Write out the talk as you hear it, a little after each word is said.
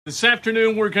This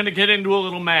afternoon, we're going to get into a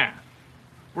little math.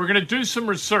 We're going to do some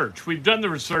research. We've done the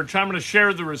research. I'm going to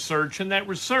share the research, and that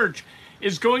research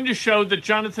is going to show that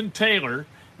Jonathan Taylor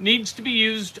needs to be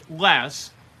used less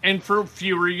and for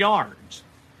fewer yards.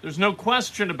 There's no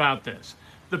question about this.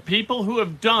 The people who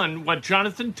have done what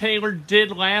Jonathan Taylor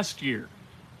did last year,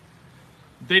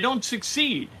 they don't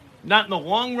succeed. Not in the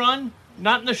long run,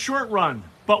 not in the short run,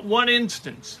 but one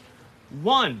instance.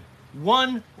 One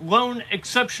lone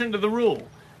exception to the rule.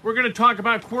 We're going to talk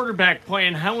about quarterback play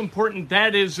and how important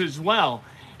that is as well.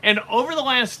 And over the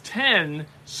last 10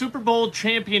 Super Bowl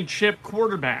championship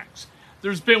quarterbacks,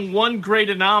 there's been one great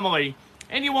anomaly,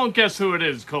 and you won't guess who it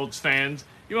is, Colts fans.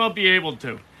 You won't be able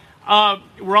to.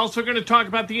 We're also going to talk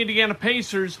about the Indiana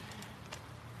Pacers,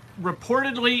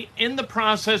 reportedly in the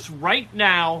process right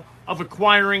now of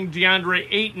acquiring Deandre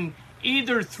Ayton,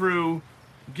 either through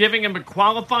giving him a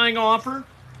qualifying offer,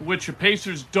 which the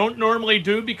Pacers don't normally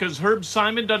do because Herb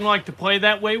Simon doesn't like to play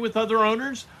that way with other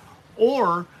owners,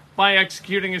 or by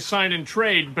executing a sign and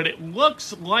trade. But it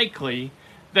looks likely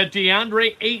that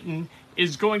Deandre Ayton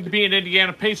is going to be an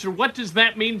Indiana Pacer. What does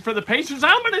that mean for the Pacers?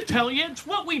 I'm going to tell you. It's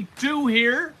what we do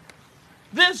here.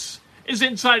 This is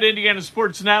Inside Indiana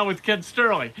Sports Now with Ken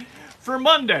Sterling. For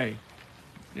Monday,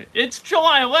 it's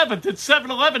July 11th. It's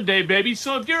 7-Eleven day, baby.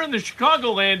 So if you're in the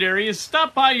Chicagoland area,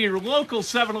 stop by your local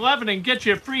 7-Eleven and get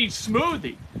you a free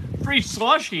smoothie, free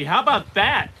slushie. How about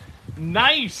that?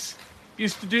 Nice.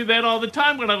 Used to do that all the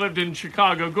time when I lived in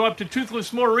Chicago. Go up to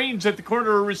Toothless Maureen's at the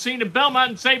corner of Racine and Belmont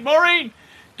and say, Maureen,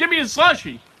 give me a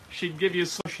slushie. She'd give you a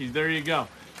slushie. There you go.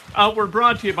 We're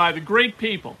brought to you by the great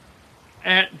people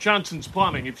at Johnson's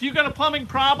Plumbing. If you got a plumbing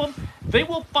problem, they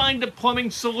will find a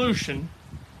plumbing solution.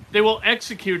 They will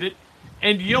execute it,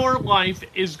 and your life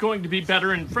is going to be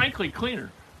better and, frankly, cleaner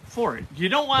for it. You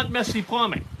don't want messy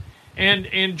plumbing.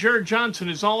 And Jared Johnson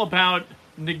is all about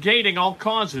negating all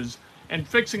causes and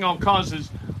fixing all causes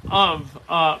of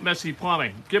messy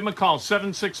plumbing. Give him a call,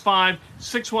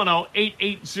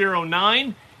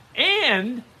 765-610-8809.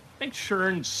 And make sure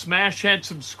and smash that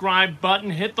subscribe button,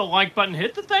 hit the like button,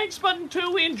 hit the thanks button,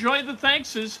 too. We enjoy the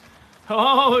thankses.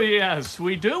 Oh, yes,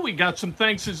 we do. We got some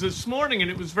thankses this morning,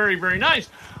 and it was very, very nice.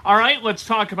 All right, let's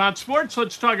talk about sports.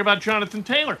 Let's talk about Jonathan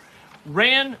Taylor.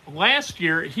 Ran last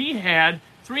year. He had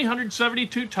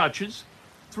 372 touches.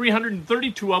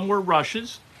 332 of them were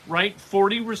rushes, right?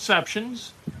 40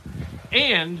 receptions,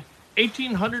 and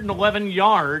 1,811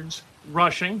 yards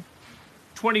rushing,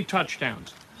 20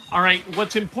 touchdowns. All right,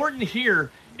 what's important here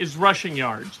is rushing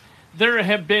yards. There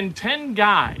have been 10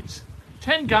 guys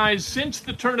since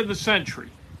the turn of the century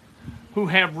who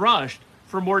have rushed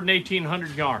for more than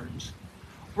 1,800 yards.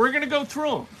 We're going to go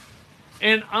through them,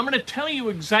 and I'm going to tell you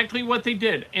exactly what they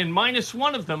did. And minus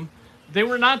one of them, they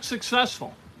were not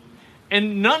successful.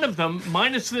 And none of them,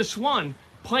 minus this one,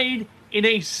 played in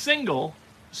a single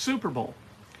Super Bowl.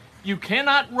 You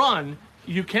cannot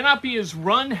be as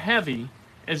run heavy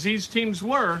as these teams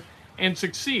were and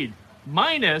succeed.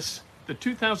 Minus the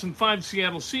 2005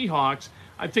 Seattle Seahawks.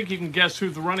 I think you can guess who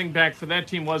the running back for that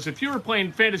team was. If you were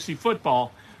playing fantasy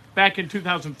football back in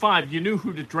 2005, you knew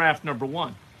who to draft number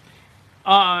one.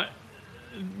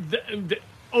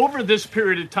 Over this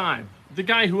period of time, the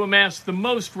guy who amassed the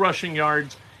most rushing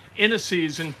yards in a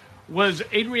season was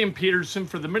Adrian Peterson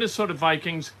for the Minnesota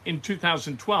Vikings in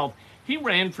 2012. He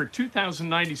ran for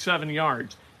 2,097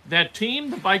 yards. That team,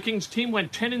 the Vikings team,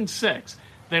 went 10-6.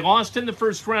 They lost in the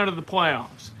first round of the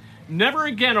playoffs. Never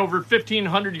again over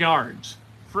 1,500 yards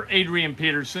for Adrian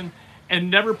Peterson, and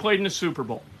never played in a Super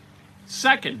Bowl.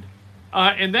 Second,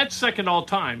 and that's second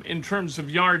all-time in terms of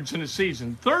yards in a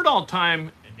season. Third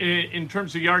all-time in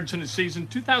terms of yards in a season,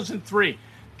 2003,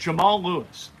 Jamal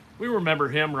Lewis. We remember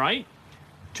him, right?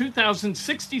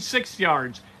 2,066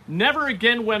 yards. Never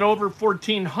again went over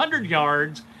 1,400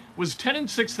 yards, was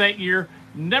 10-6 that year,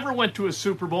 never went to a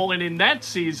Super Bowl, and in that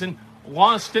season,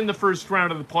 lost in the first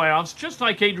round of the playoffs, just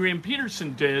like Adrian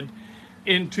Peterson did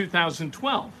in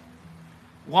 2012.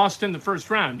 Lost in the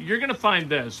first round. You're going to find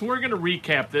this. We're going to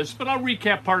recap this, but I'll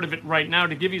recap part of it right now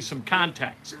to give you some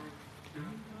context.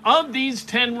 Of these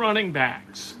 10 running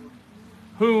backs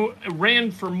who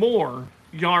ran for more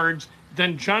yards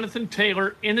than Jonathan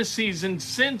Taylor in a season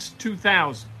since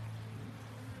 2000,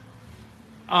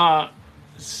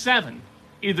 7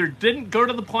 either didn't go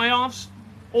to the playoffs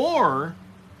or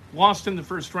lost in the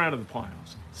first round of the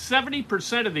playoffs.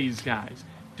 70% of these guys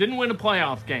didn't win a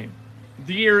playoff game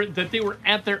the year that they were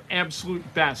at their absolute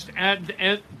best, at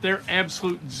their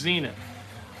absolute zenith.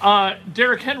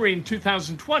 Derrick Henry in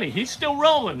 2020, he's still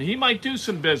rolling. He might do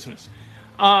some business.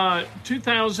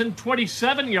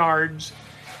 2,027 yards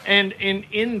And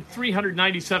in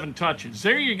 397 touches,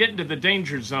 there you're getting to the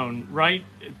danger zone, right?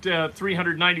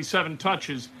 397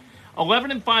 touches,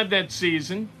 11-5 that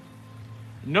season,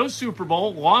 no Super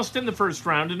Bowl, lost in the first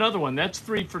round, another one. That's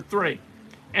 3 for 3,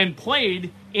 and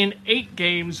played in 8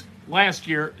 games last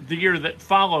year, the year that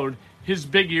followed his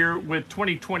big year with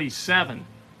 2027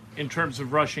 in terms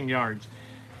of rushing yards.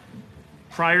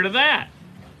 Prior to that,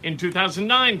 in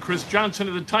 2009, Chris Johnson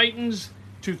of the Titans,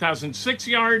 2006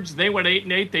 yards. They went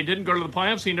 8-8. They didn't go to the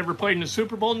playoffs. He never played in a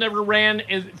Super Bowl, never ran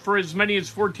for as many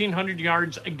as 1,400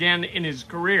 yards again in his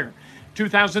career.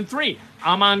 2003,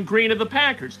 Amon Green of the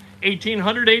Packers,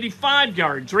 1,885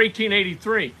 yards, or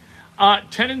 1,883.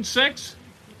 10-6,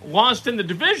 lost in the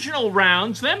divisional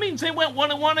rounds. That means they went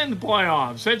 1-1 in the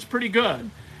playoffs. That's pretty good.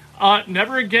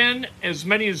 Never again as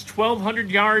many as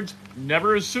 1,200 yards,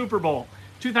 never a Super Bowl.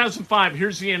 2005,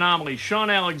 here's the anomaly.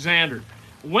 Sean Alexander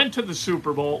went to the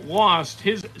Super Bowl, lost.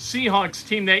 His Seahawks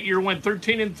team that year went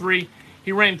 13-3.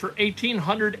 He ran for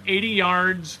 1,880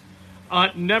 yards.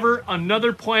 Never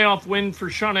another playoff win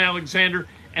for Sean Alexander,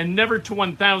 and never to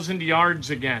 1,000 yards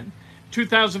again.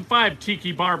 2005,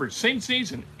 Tiki Barber, same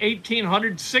season,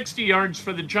 1,860 yards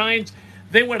for the Giants.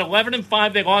 They went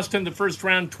 11-5. They lost in the first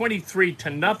round,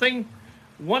 23-0.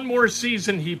 One more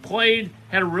season he played,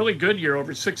 had a really good year,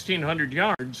 over 1,600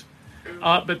 yards.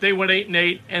 But they went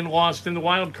 8-8 and lost in the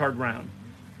wild card round.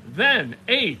 Then,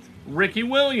 8th, Ricky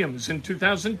Williams in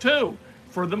 2002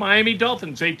 for the Miami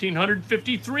Dolphins,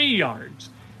 1,853 yards.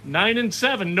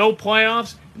 9-7, no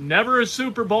playoffs, never a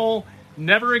Super Bowl,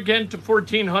 never again to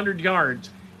 1,400 yards.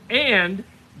 And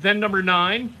then number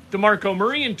 9, DeMarco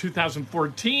Murray in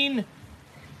 2014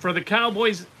 for the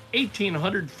Cowboys,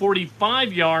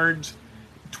 1,845 yards.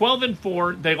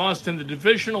 12-4, they lost in the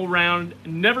divisional round,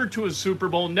 never to a Super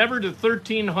Bowl, never to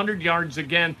 1,300 yards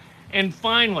again. And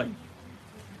finally,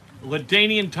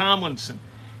 LaDainian Tomlinson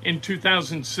in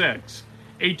 2006,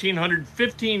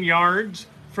 1,815 yards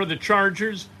for the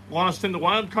Chargers, lost in the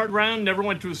wild card round, never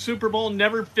went to a Super Bowl,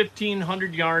 never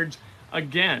 1,500 yards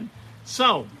again.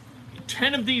 So,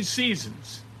 10 of these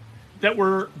seasons that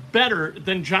were better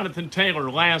than Jonathan Taylor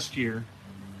last year,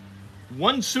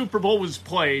 one Super Bowl was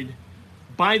played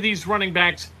by these running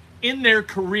backs in their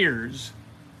careers,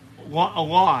 a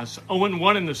loss,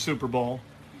 0-1 in the Super Bowl,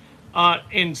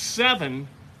 and 7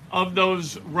 of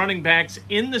those running backs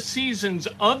in the seasons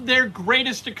of their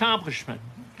greatest accomplishment.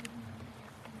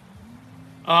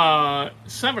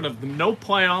 7 of them, no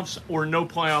playoffs or no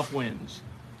playoff wins.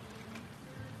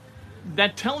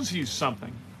 That tells you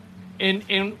something.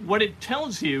 And what it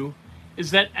tells you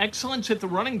is that excellence at the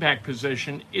running back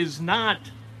position does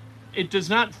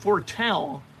not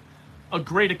foretell a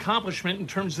great accomplishment in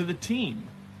terms of the team.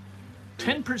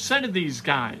 10% of these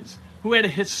guys who had a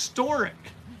historic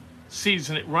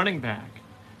season at running back,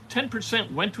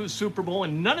 10% went to a Super Bowl,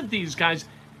 and none of these guys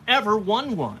ever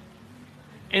won one.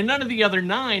 And none of the other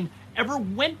 9 ever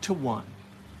went to one.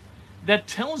 That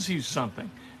tells you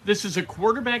something. This is a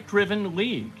quarterback-driven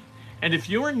league. And if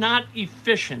you're not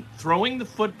efficient throwing the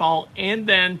football and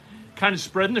then kind of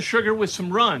spreading the sugar with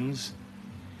some runs,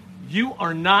 you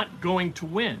are not going to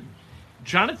win.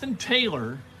 Jonathan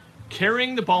Taylor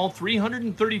carrying the ball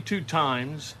 332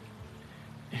 times,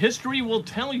 history will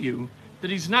tell you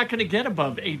that he's not going to get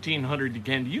above 1,800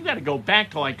 again. You got to go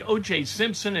back to like O.J.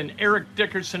 Simpson and Eric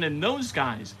Dickerson and those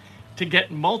guys to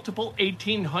get multiple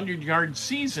 1,800-yard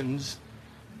seasons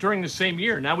during the same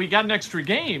year. Now, we got an extra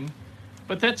game,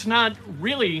 but that's not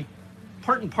really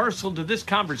part and parcel to this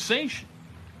conversation.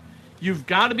 You've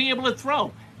got to be able to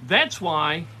throw. That's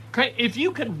why, if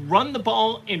you could run the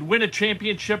ball and win a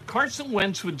championship, Carson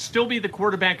Wentz would still be the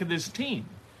quarterback of this team,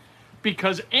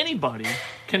 because anybody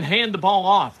can hand the ball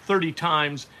off 30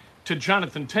 times to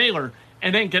Jonathan Taylor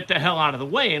and then get the hell out of the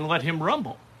way and let him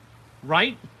rumble,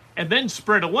 right? And then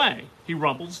sprint away. He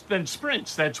rumbles, then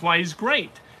sprints. That's why he's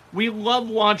great. We love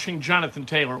watching Jonathan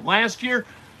Taylor. Last year,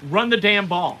 run the damn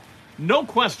ball. No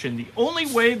question. The only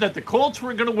way that the Colts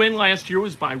were going to win last year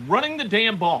was by running the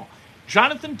damn ball.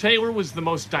 Jonathan Taylor was the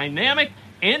most dynamic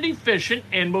and efficient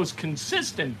and most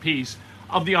consistent piece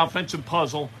of the offensive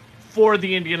puzzle for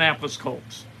the Indianapolis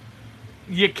Colts.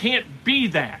 You can't be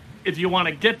that if you want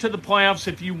to get to the playoffs,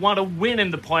 if you want to win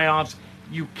in the playoffs.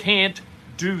 You can't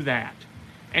do that.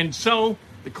 And so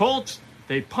the Colts,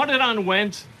 they punted on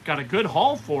Wentz, got a good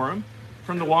haul for him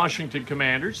from the Washington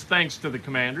Commanders, thanks to the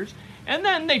Commanders. And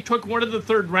then they took one of the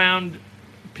third-round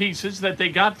pieces that they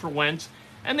got for Wentz,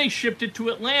 and they shipped it to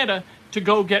Atlanta to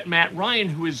go get Matt Ryan,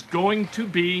 who is going to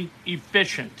be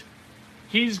efficient.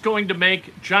 He's going to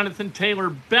make Jonathan Taylor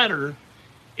better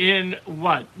in,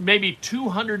 maybe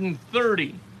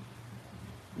 230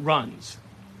 runs.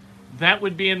 that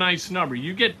would be a nice number.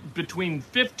 You get between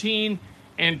 15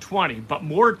 and 20, but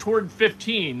more toward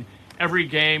 15 every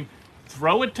game.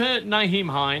 Throw it to Nyheim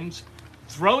Hines.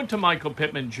 Throw it to Michael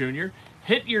Pittman Jr.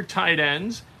 Hit your tight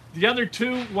ends. The other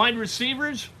two wide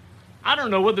receivers, I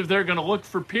don't know whether they're going to look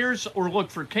for Pierce or look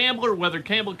for Campbell or whether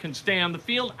Campbell can stay on the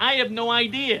field. I have no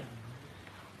idea.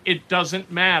 It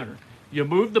doesn't matter. You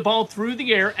move the ball through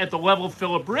the air at the level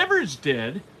Phillip Rivers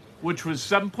did, which was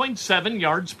 7.7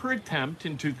 yards per attempt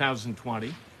in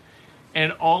 2020.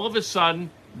 And all of a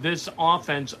sudden, this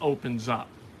offense opens up.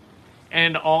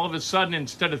 And all of a sudden,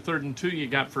 instead of 3rd and 2, you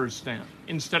got first down.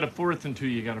 Instead of 4th and 2,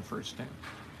 you got a first down.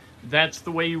 That's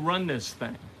the way you run this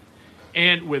thing.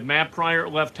 And with Matt Pryor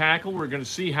at left tackle, we're going to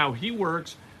see how he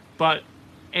works. But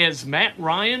as Matt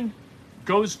Ryan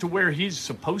goes to where he's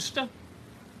supposed to,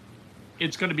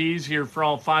 it's going to be easier for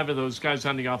all 5 of those guys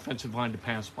on the offensive line to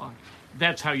pass block.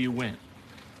 That's how you win.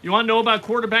 You want to know about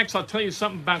quarterbacks? I'll tell you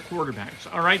something about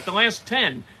quarterbacks. All right, the last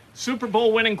 10 Super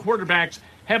Bowl winning quarterbacks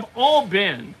have all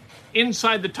been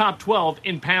inside the top 12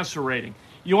 in passer rating.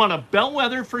 You want a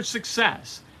bellwether for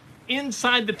success?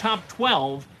 Inside the top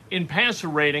 12 in passer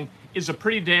rating is a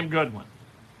pretty damn good one.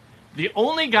 The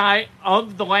only guy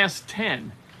of the last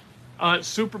 10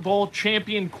 Super Bowl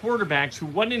champion quarterbacks who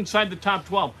wasn't inside the top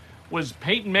 12 was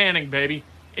Peyton Manning, baby,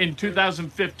 in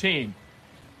 2015.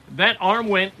 That arm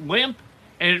went limp,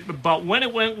 but when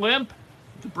it went limp,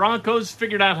 the Broncos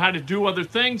figured out how to do other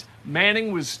things.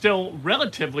 Manning was still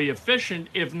relatively efficient,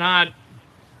 if not,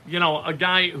 a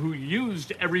guy who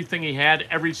used everything he had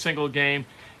every single game.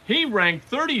 He ranked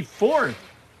 34th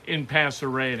in passer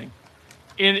rating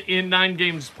in 9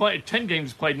 games played, 10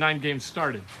 games played, 9 games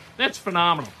started. That's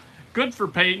phenomenal. Good for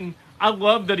Peyton. I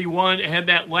love that he won, had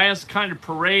that last kind of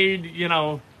parade,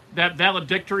 that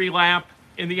valedictory lap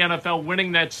in the NFL,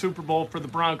 winning that Super Bowl for the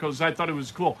Broncos. I thought it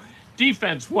was cool.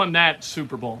 Defense won that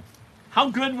Super Bowl. How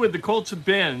good would the Colts have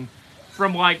been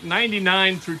from like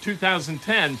 99 through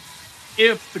 2010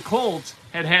 if the Colts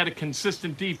had had a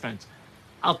consistent defense?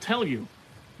 I'll tell you,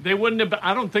 they wouldn't have.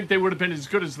 I don't think they would have been as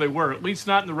good as they were, at least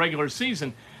not in the regular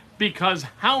season, because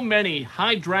how many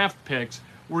high draft picks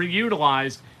were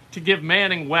utilized to give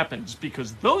Manning weapons?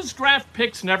 Because those draft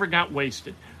picks never got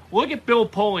wasted. Look at Bill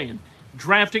Polian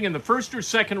drafting in the 1st or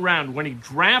 2nd round. When he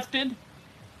drafted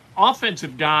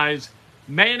offensive guys,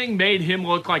 Manning made him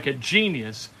look like a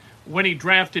genius. When he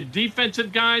drafted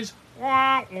defensive guys,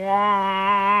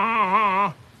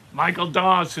 Michael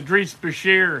Doss, Idris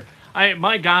Bashir,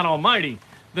 my God almighty,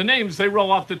 the names, they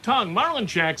roll off the tongue. Marlon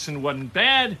Jackson wasn't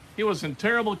bad. He wasn't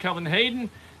terrible. Kelvin Hayden,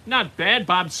 not bad.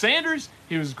 Bob Sanders,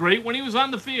 he was great when he was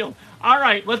on the field. All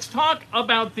right, let's talk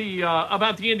about the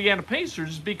Indiana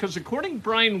Pacers, because according to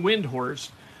Brian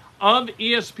Windhorst of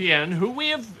ESPN, who we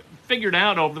have figured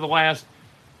out over the last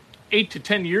 8 to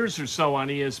 10 years or so on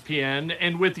ESPN,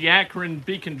 and with the Akron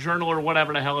Beacon Journal or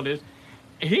whatever the hell it is,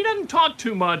 he doesn't talk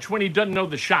too much when he doesn't know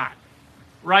the shot,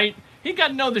 right? He got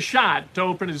to know the shot to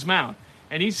open his mouth.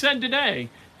 And he said today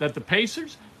that the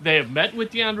Pacers, they have met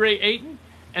with Deandre Ayton,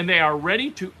 and they are ready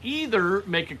to either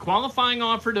make a qualifying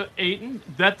offer to Ayton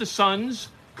that the Suns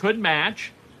could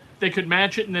match. They could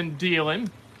match it and then deal him.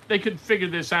 They could figure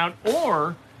this out,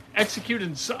 or execute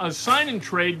a sign-and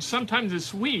trade sometime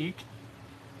this week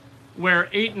where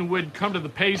Ayton would come to the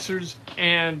Pacers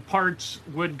and parts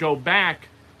would go back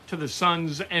to the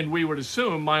Suns, and we would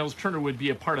assume Miles Turner would be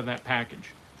a part of that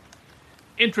package.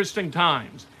 Interesting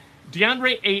times.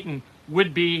 Deandre Ayton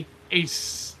would be a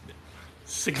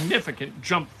significant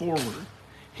jump forward.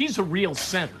 He's a real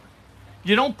center.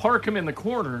 You don't park him in the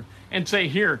corner and say,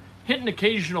 here, hit an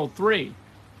occasional 3,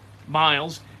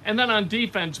 Miles, and then on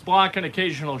defense, block an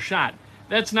occasional shot.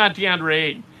 That's not Deandre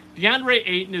Ayton. Deandre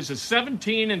Ayton is a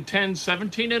 17-10,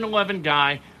 17-11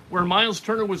 guy, where Miles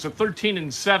Turner was a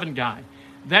 13-7 guy.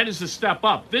 That is a step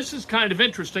up. This is kind of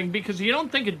interesting because you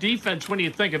don't think of defense when you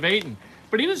think of Ayton,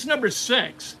 but he was number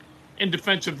 6 in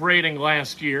defensive rating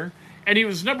last year, and he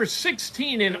was number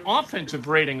 16 in offensive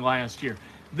rating last year.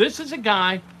 This is a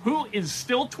guy who is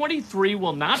still 23,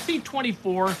 will not be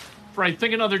 24 for, I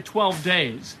think, another 12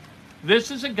 days.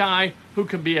 This is a guy who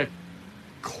can be a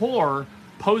core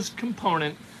post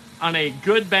component on a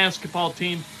good basketball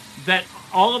team that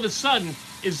all of a sudden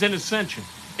is in ascension.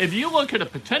 If you look at a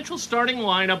potential starting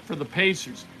lineup for the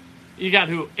Pacers, you got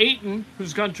Ayton,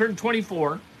 who's going to turn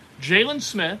 24, Jalen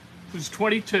Smith, who's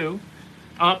 22,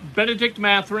 Benedict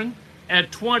Mathurin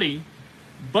at 20,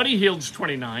 Buddy Hield's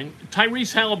 29,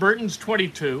 Tyrese Halliburton's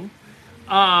 22,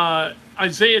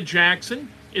 Isaiah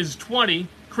Jackson is 20,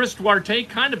 Chris Duarte,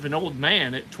 kind of an old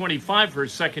man at 25 for a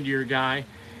second-year guy,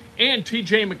 and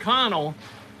T.J. McConnell,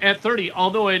 at 30,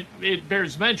 although it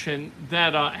bears mention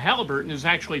that Halliburton is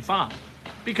actually 5.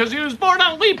 Because he was born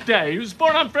on Leap Day. He was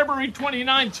born on February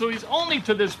 29th, so he's only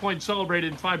to this point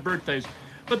celebrated 5 birthdays.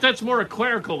 But that's more a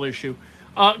clerical issue.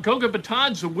 Goga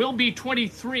Bitadze will be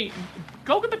 23.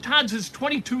 Goga Bitadze is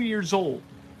 22 years old.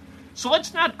 So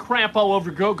let's not crap all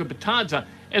over Goga Bitadze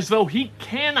as though he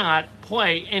cannot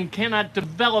play and cannot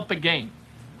develop a game.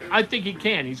 I think he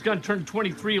can. He's going to turn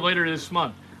 23 later this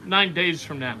month, 9 days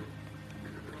from now.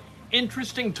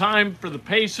 Interesting time for the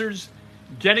Pacers.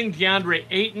 Getting Deandre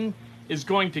Ayton is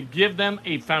going to give them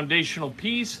a foundational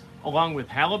piece along with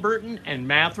Halliburton and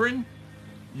Mathurin.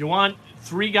 You want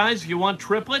 3 guys? You want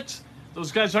triplets?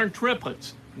 Those guys aren't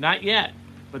triplets. Not yet.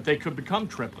 But they could become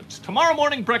triplets. Tomorrow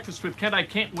morning, Breakfast with Kent. I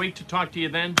can't wait to talk to you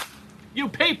then. You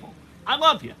people, I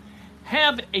love you.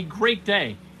 Have a great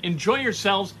day. Enjoy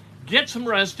yourselves. Get some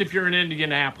rest if you're in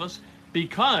Indianapolis,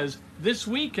 because this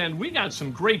weekend we got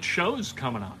some great shows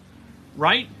coming up,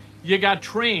 right? You got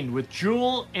Train with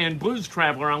Jewel and Blues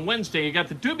Traveler on Wednesday. You got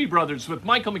the Doobie Brothers with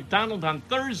Michael McDonald on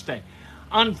Thursday.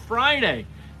 On Friday,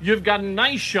 you've got a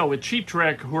nice show with Cheap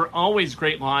Trick, who are always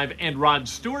great live, and Rod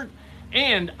Stewart.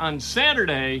 And on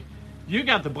Saturday, you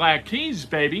got the Black Keys,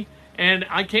 baby. And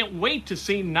I can't wait to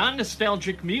see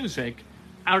non-nostalgic music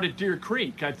out at Deer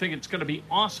Creek. I think it's going to be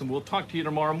awesome. We'll talk to you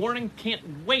tomorrow morning.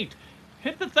 Can't wait.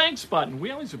 Hit the thanks button.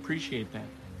 We always appreciate that.